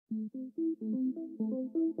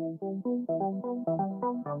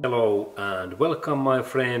Hello and welcome my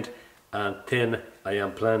friend, and then I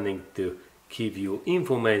am planning to give you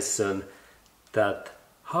information that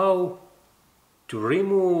how to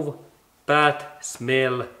remove bad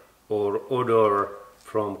smell or odor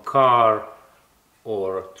from car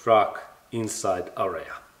or truck inside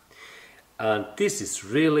area. And this is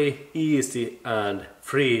really easy and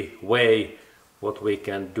free way what we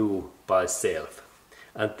can do by self.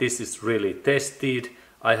 And this is really tested.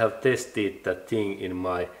 I have tested that thing in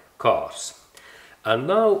my cars. And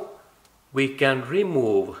now we can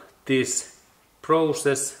remove this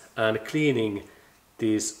process and cleaning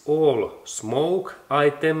these all smoke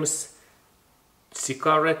items,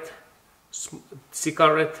 cigarette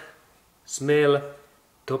smell,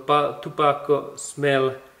 tobacco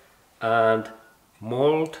smell, and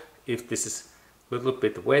mold if this is a little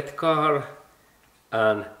bit wet car,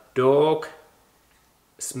 and dog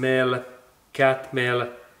smell, cat smell,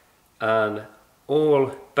 and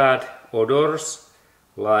all bad odors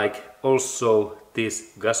like also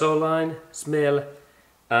this gasoline smell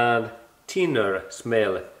and thinner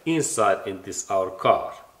smell inside in this our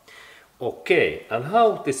car. Okay, and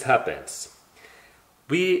how this happens?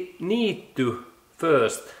 We need to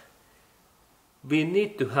have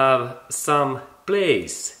some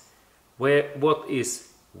place where what is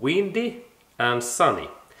windy and sunny.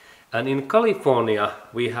 And in California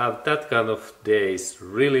we have that kind of days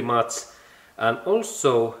really much, and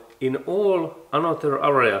also in all another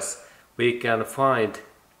areas we can find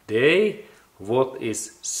day what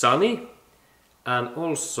is sunny and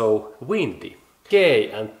also windy. Okay,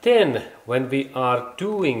 and then when we are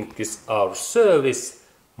doing this our service,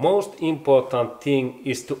 most important thing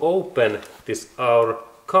is to open this our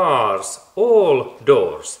cars all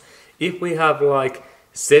doors. If we have like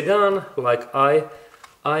sedan like I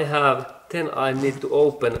have, then I need to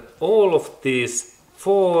open all of these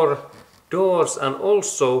 4 doors, and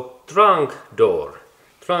also trunk door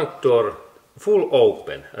full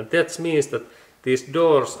open, and that means that these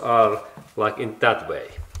doors are like in that way.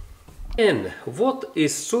 Then what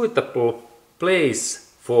is suitable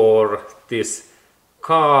place for this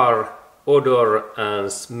car odor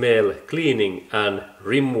and smell cleaning and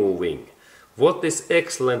removing? What is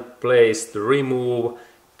excellent place to remove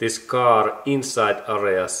this car inside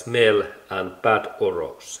area smell and bad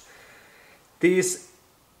odors? These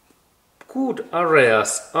good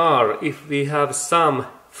areas are if we have some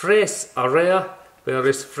fresh area where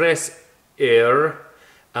is fresh air,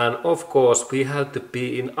 and of course we have to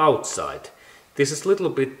be in outside. This is a little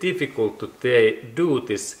bit difficult to do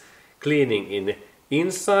this cleaning in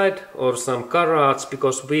inside or some garage,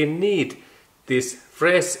 because we need this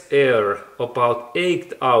fresh air about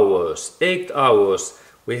 8 hours. 8 hours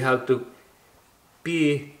we have to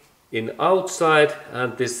be in outside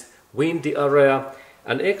and this windy area.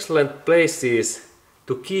 And excellent places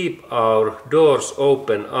to keep our doors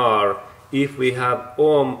open are if we have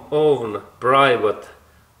own private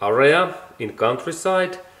area in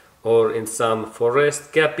countryside, or in some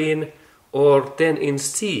forest cabin, or then in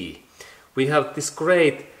sea. We have this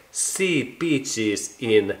great sea beaches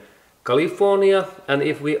in California, and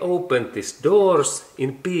if we open these doors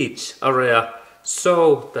in beach area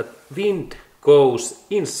so that wind goes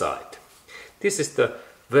inside, this is the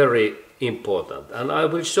very important, and I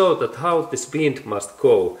will show that how this wind must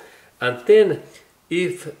go. And then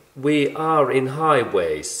if we are in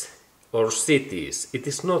highways or cities, it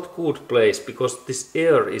is not good place because this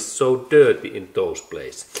air is so dirty in those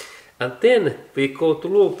places. And then we go to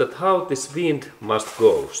look at how this wind must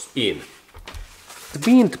go in. The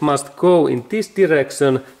wind must go in this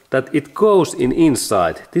direction, that it goes in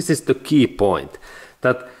inside. This is the key point,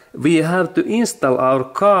 that we have to install our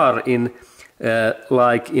car in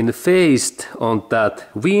like in faced on that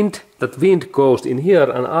wind goes in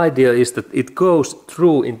here, and idea is that it goes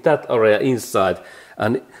through in that area inside,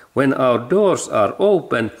 and when our doors are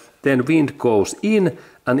open, then wind goes in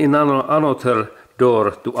and in another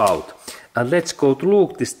door to out. And let's go to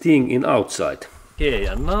look this thing in outside. Okay,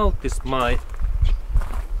 and now this my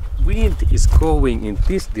wind is going in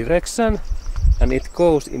this direction, and it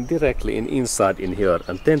goes in directly in inside in here,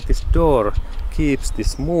 and then this door keeps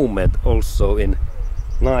this movement also in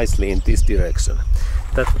nicely in this direction.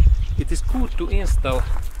 That it is good to install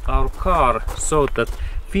our car so that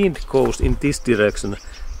wind goes in this direction.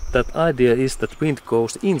 That idea is that wind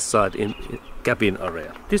goes inside in cabin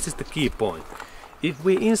area. This is the key point. If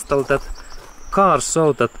we install that car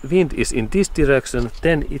so that wind is in this direction,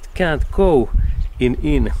 then it can't go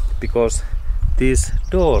in because these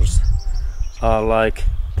doors are like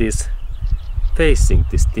this facing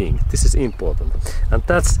this thing. This is important, and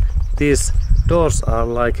that's these doors are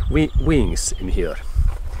like wings in here.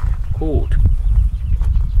 Good.